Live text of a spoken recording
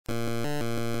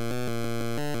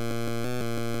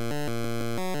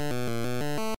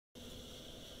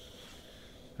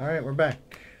Alright, we're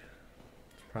back.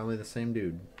 It's probably the same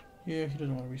dude. Yeah, he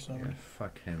doesn't want to be summoned. Yeah,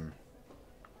 fuck him.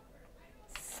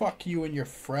 Fuck you and your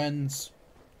friends.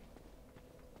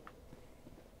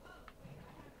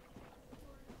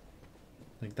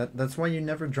 Like, that's why you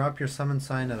never drop your summon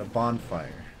sign at a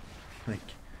bonfire. Like,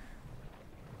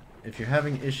 if you're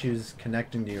having issues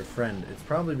connecting to your friend, it's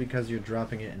probably because you're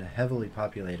dropping it in a heavily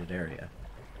populated area.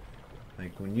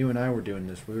 Like, when you and I were doing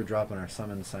this, we were dropping our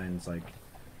summon signs, like,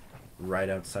 right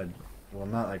outside... Well,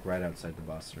 not, like, right outside the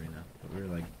boss arena, but we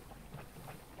were, like,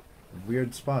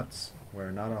 weird spots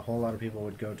where not a whole lot of people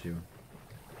would go to.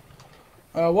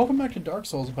 Welcome back to Dark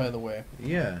Souls, by the way.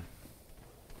 Yeah.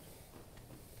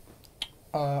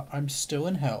 I'm still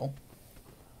in hell.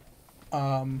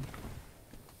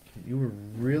 You were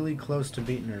really close to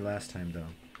beating her last time, though.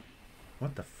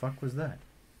 What the fuck was that?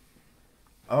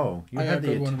 Oh, you had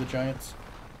the... one of the giants.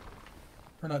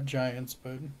 Or not giants,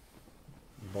 but...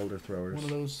 Boulder throwers. One of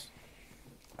those...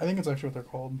 I think it's actually what they're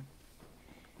called.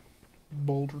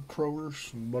 Boulder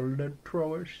throwers. Boulder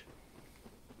throwers.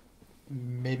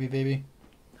 Maybe, baby.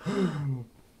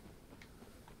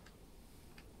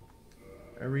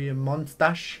 Area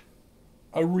monstache.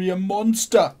 A real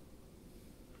monster.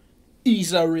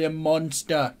 He's a real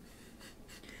monster.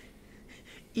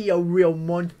 He a real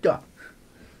monster.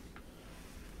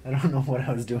 I don't know what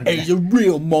I was doing. He's a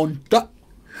real monster.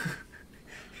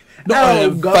 Not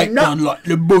a fake one like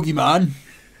the boogeyman.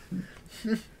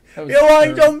 You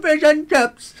want some fish and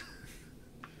chips?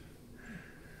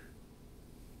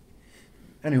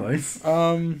 Anyways.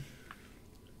 Are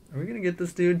we gonna get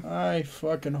this dude? I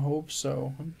fucking hope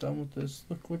so. I'm done with this.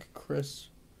 Look at Chris.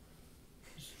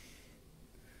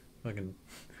 Fucking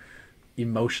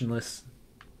emotionless,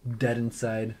 dead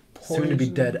inside, Poison. soon to be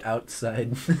dead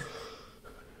outside.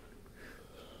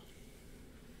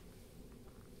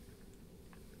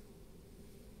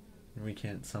 We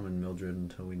can't summon Mildred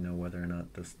until we know whether or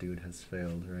not this dude has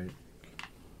failed, right?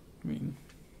 I mean,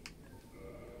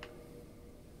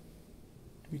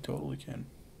 we totally can.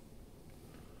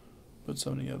 But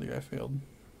summoning the other guy failed.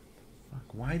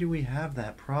 Fuck, why do we have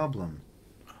that problem?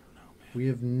 I don't know, man. We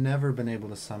have never been able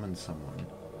to summon someone.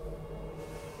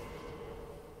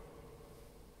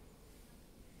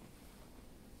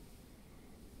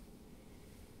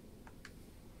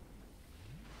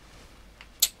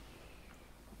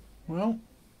 Well,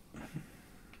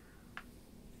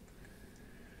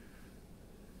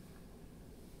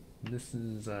 this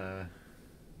is a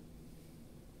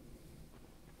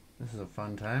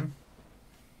fun time.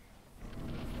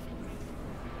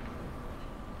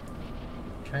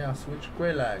 Chaos Witch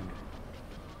Greylag.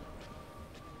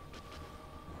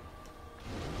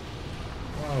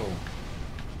 Whoa.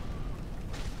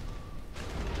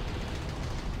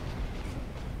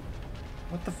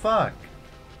 What the fuck?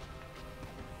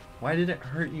 Why did it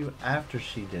hurt you after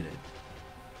she did it?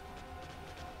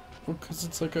 well, because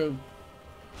it's like a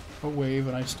wave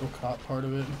and I still caught part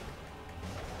of it.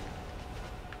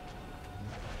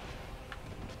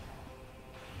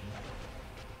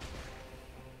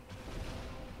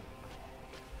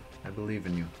 I believe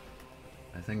in you.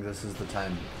 I think this is the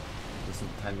time. This is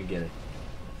the time you get it.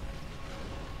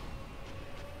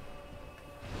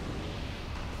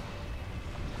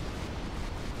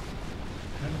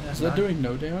 Is that doing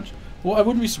no damage? Well, I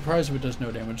wouldn't be surprised if it does no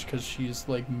damage because she's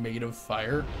like made of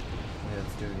fire. Yeah,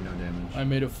 it's doing no damage. I'm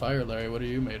made of fire, Larry. What are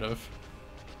you made of?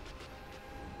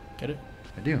 Get it?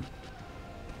 I do.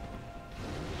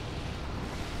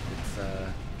 It's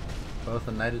both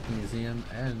a Night at the Museum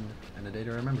and A Day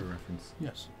to Remember reference.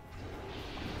 Yes.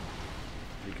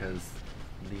 Because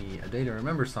the A Day to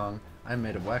Remember song, I'm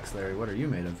Made of Wax, Larry, What Are You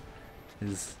Made of,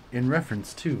 is in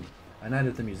reference to A Night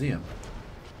at the Museum.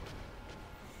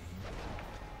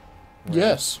 Where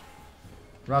Yes.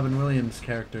 Robin Williams'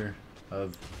 character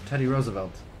of Teddy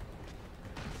Roosevelt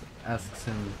asks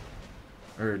him,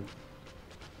 or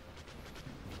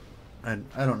I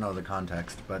don't know the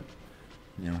context, but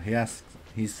you know,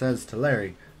 he says to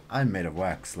Larry, I'm made of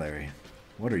wax, Larry.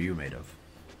 What are you made of?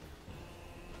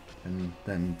 And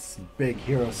then it's a big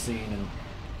hero scene and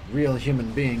real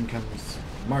human being comes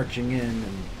marching in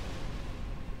and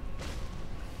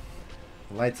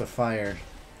lights a fire,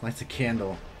 lights a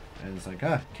candle, and it's like,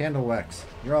 candle wax.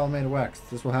 You're all made of wax.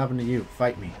 This will happen to you.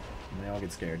 Fight me. And they all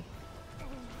get scared.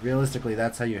 Realistically,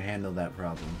 that's how you handle that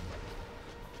problem.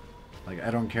 Like,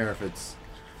 I don't care if it's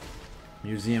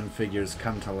museum figures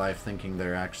come to life thinking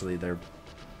they're actually their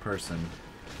person.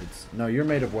 It's, no, you're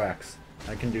made of wax.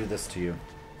 I can do this to you.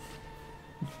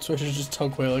 So I should just tell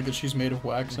Quayla that she's made of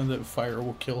wax and that fire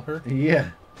will kill her?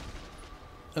 Yeah.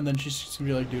 And then she's just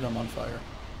gonna be like, dude, I'm on fire.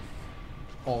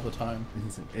 All the time.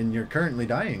 And you're currently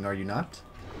dying, are you not?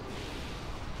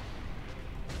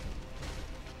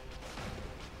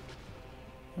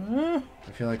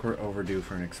 I feel like we're overdue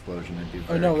for an explosion. I'd be I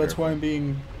very know, that's careful. why I'm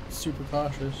being super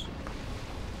cautious.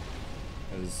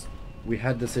 Because we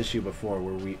had this issue before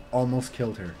where we almost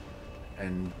killed her.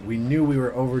 And we knew we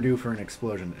were overdue for an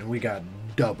explosion. And we got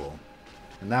double.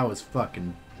 And that was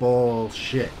fucking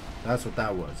bullshit. That's what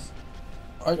that was.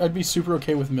 I'd be super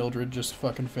okay with Mildred just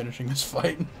fucking finishing this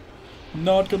fight.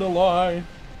 Not gonna lie.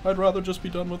 I'd rather just be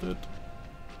done with it.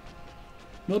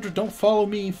 Mildred, don't follow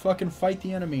me. Fucking fight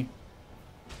the enemy.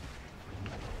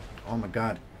 Oh my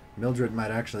god. Mildred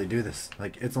might actually do this.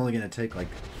 Like, it's only gonna take like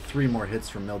 3 more hits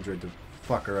from Mildred to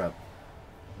fuck her up.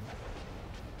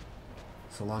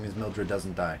 So long as Mildred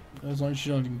doesn't die. As long as she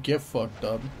doesn't get fucked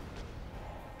up.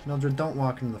 Mildred, don't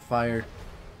walk into the fire.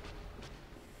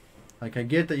 Like, I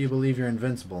get that you believe you're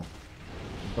invincible.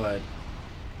 But...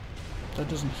 That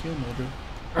doesn't heal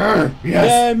Mildred.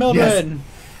 Yes! Yay, Mildred! Yes!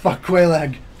 Fuck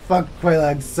Quelaag! Fuck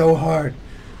Quelaag so hard!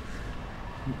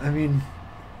 I mean...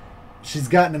 She's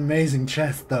got an amazing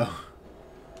chest, though.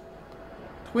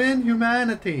 Twin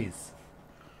humanities!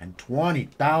 And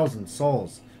 20,000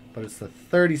 souls. But it's the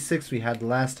 36 we had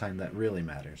last time that really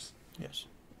matters. Yes.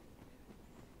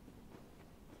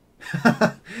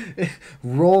 It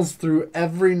rolls through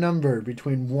every number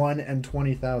between 1 and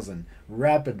 20,000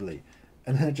 rapidly.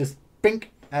 And then it just,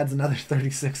 bink, adds another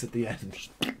 36 at the end.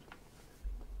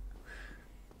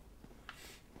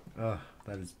 Oh,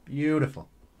 that is beautiful.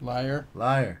 Liar.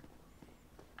 Liar.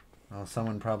 Well,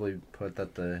 someone probably put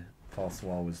that the false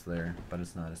wall was there, but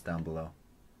it's not. It's down below.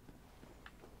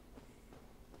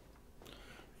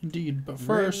 Indeed, but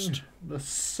first... Ring the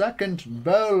second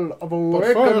bell of But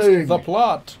awakening. first, the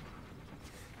plot.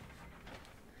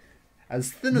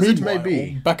 As thin as it may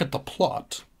be. Back at the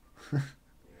plot.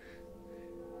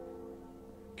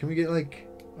 Can we get, like,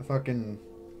 a fucking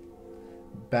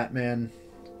Batman,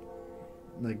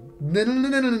 like,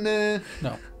 no?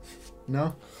 No.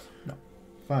 No? No.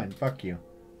 Fine, fuck you.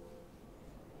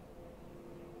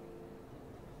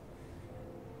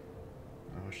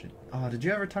 Oh, shit. Oh, did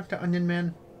you ever talk to Onion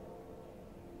Man?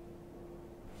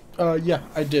 Yeah,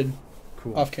 I did.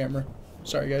 Cool. Off camera.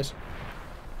 Sorry, guys.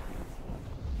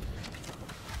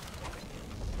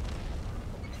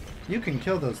 You can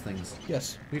kill those things.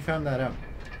 Yes. We found that out.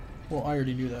 Well, I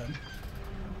already knew that.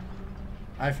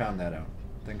 I found that out,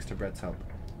 thanks to Brett's help.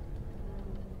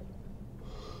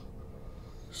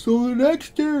 So the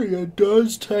next area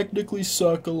does technically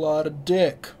suck a lot of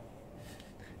dick.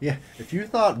 Yeah, if you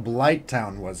thought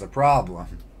Blighttown was a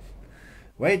problem,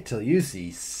 wait till you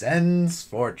see Sen's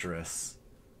Fortress.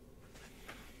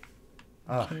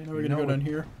 Oh, Okay, now we're gonna go down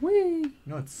here. Whee! You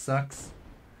know what sucks?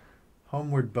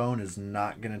 Homeward Bone is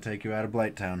not gonna take you out of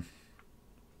Blighttown.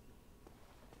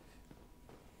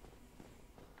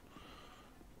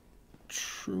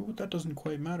 True, but that doesn't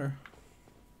quite matter.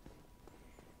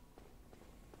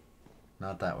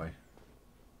 Not that way.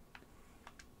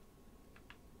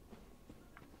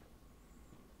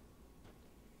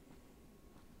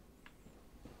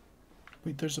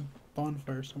 Wait, there's a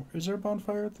bonfire somewhere. Is there a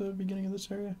bonfire at the beginning of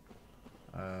this area?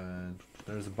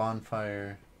 There's a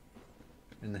bonfire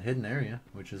in the hidden area,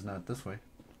 which is not this way.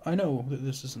 I know that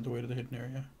this isn't the way to the hidden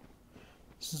area.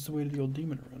 This is the way to the old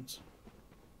demon ruins.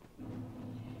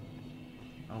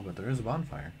 Oh, but there is a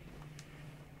bonfire.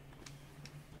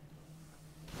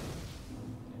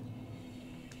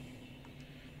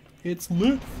 It's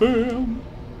lit, fam!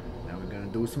 Now we're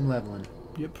gonna do some leveling.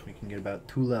 Yep. We can get about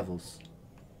 2 levels.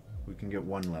 We can get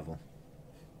 1 level.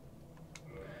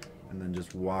 And then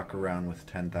just walk around with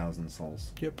 10,000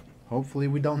 souls. Yep. Hopefully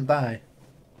we don't die.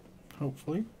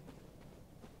 Hopefully.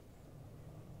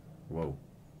 Whoa.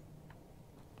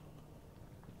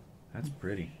 That's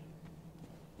pretty.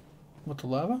 What, the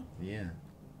lava? Yeah.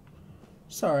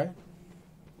 It's alright.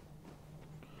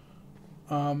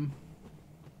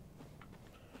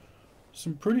 So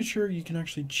I'm pretty sure you can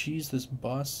actually cheese this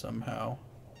boss somehow.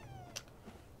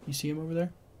 You see him over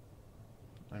there?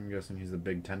 I'm guessing he's a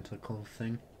big tentacle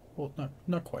thing. Well,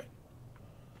 not quite.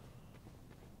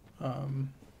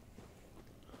 I'm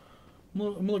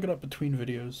gonna look it up between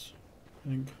videos, I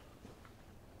think.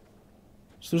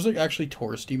 So there's like actually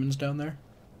Taurus demons down there?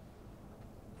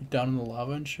 Like down in the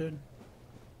lava and shit?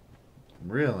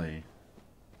 Really?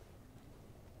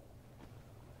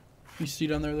 You see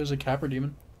down there, there's a Capra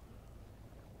demon.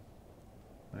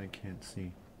 I can't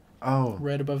see. Oh.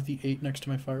 Right above the 8 next to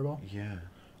my fireball. Yeah.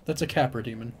 That's a Capra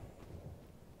demon.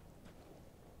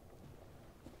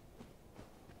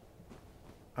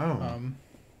 Oh.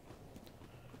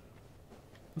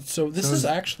 So this So is is-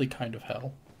 actually kind of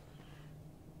hell.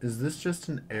 Is this just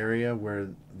an area where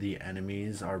the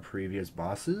enemies are previous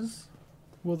bosses?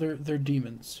 Well, they're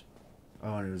demons.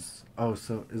 Oh, and it was. Oh,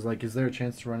 so is there a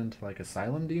chance to run into like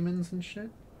asylum demons and shit,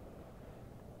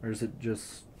 or is it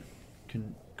just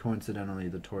coincidentally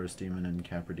the Taurus demon and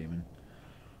Capra demon?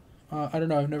 I don't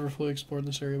know. I've never fully explored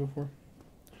this area before.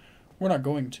 We're not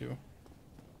going to.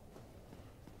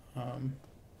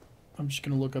 I'm just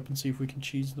gonna look up and see if we can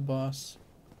cheese the boss,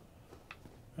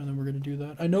 and then we're gonna do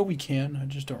that. I know we can. I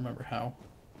just don't remember how.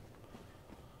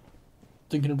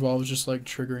 I think it involves just like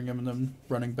triggering him and then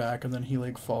running back, and then he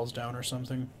like falls down or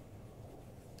something.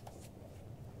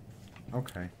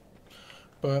 Okay.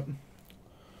 But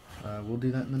we'll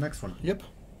do that in the next one. yep.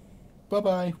 Bye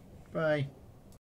bye. Bye.